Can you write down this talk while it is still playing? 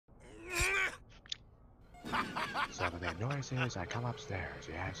So when the noise is, I come upstairs,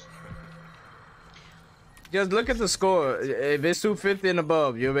 yes? Just look at the score. If it's 250 and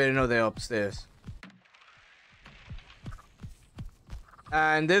above, you already know they're upstairs.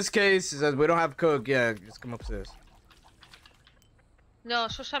 In this case, since we don't have cook, yeah, just come upstairs. No,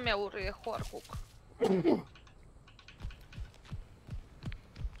 yo ya me aburrí de jugar cook.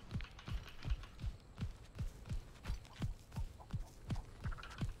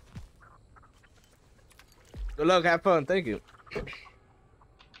 Good luck, have fun, thank you.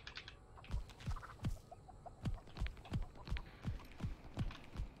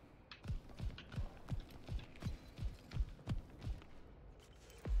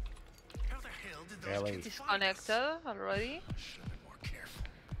 Disconnected already.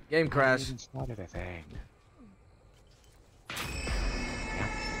 Game crash. I started a thing.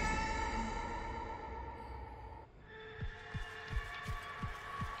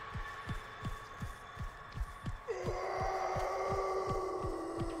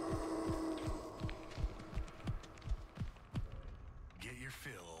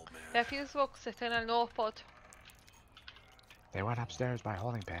 La Fusebox está en el nuevo spot. They went upstairs by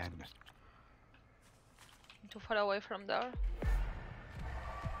holding pen. Too far away from there.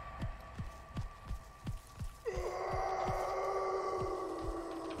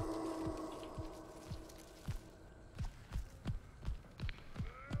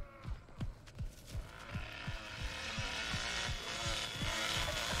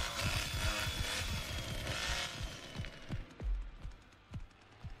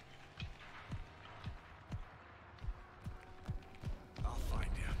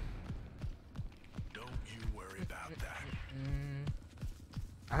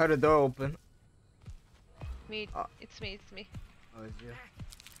 I heard a door open. Me, it's me. Oh, it's you.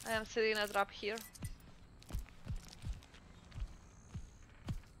 I am setting a trap here.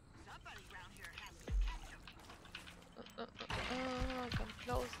 I can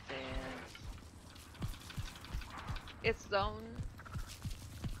close this. It's down.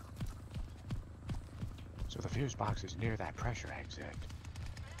 So the fuse box is near that pressure exit.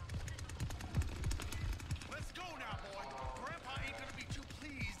 Let's go now, boy. Grandpa ain't gonna be too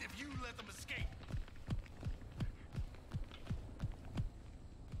pleased if you let them escape.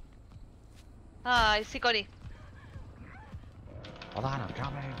 Ah, I see Connie. Hold on, I'm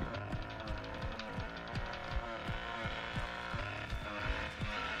coming.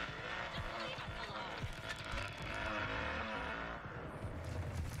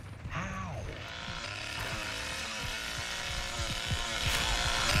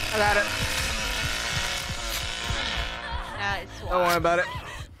 I got it. Nice one. Don't worry about it.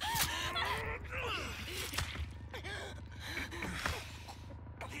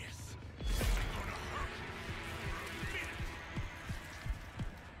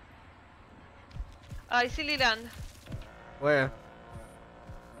 I see Leland. Where?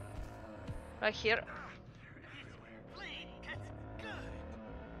 Right here.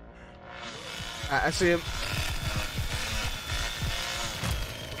 I see him.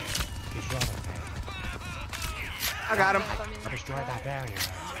 I got him. I destroyed that barrier.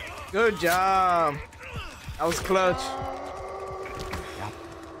 Good job. That was clutch. Yep.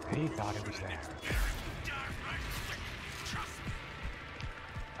 He thought it was there.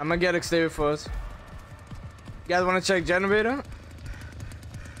 I'm gonna get exterior first. You guys wanna check generator?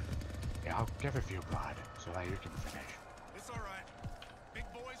 Yeah, I'll give a few blood so that you can finish. It's alright. Big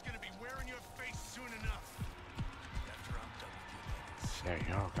boy's gonna be wearing your face soon enough. After I'm done with you. There you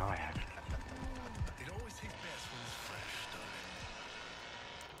go, go ahead. It always tastes best when it's fresh, don't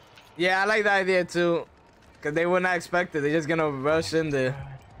it? Yeah, I like the idea too. Cause they were not expected. They're just gonna rush in there.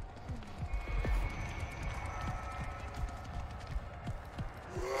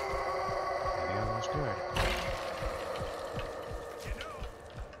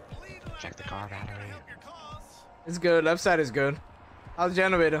 Check the car battery. It's good. Left side is good. How's the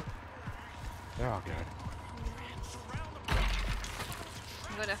generator? They're all good.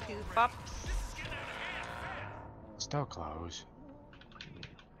 I'm gonna feel pops. Still close.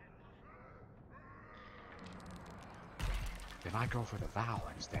 They might go for the valve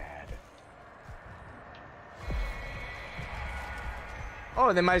instead.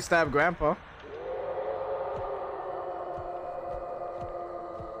 Oh, they might stab Grandpa.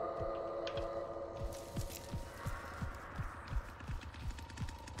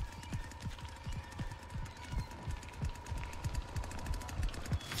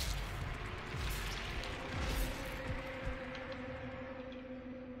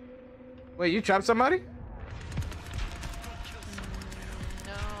 Wait, you trapped somebody?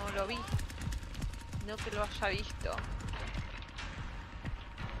 No lo vi. No que lo haya visto.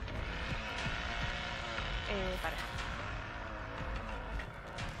 para.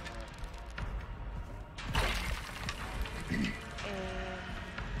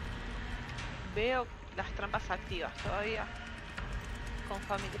 Veo las trampas activas todavía. Con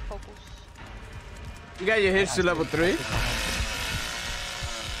Family Focus. You got your hits to level 3? Is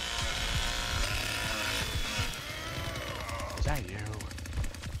that you?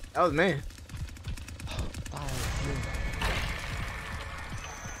 That was me.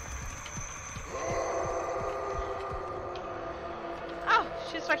 Oh,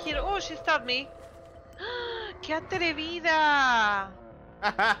 she's right here. Oh, she stabbed me. ¡Qué atrevida!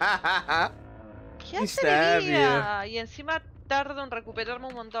 ¡Qué He stabbed atrevida! Y encima tardo en recuperarme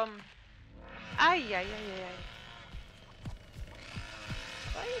un montón. Ay, ay, ay, ay, ay.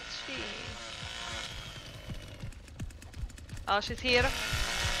 Why is she? Oh, she's here.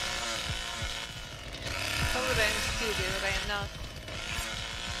 So damn stupid, but I am not.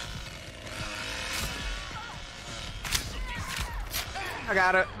 I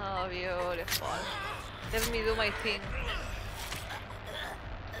got it. Oh, beautiful. Let me do my thing.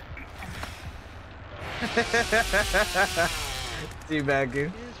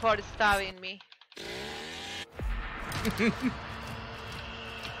 Teabagging. This is for stabbing me.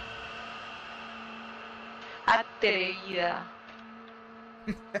 Atrevida.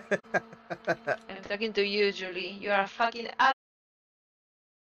 I'm talking to you, Julie. You are a fucking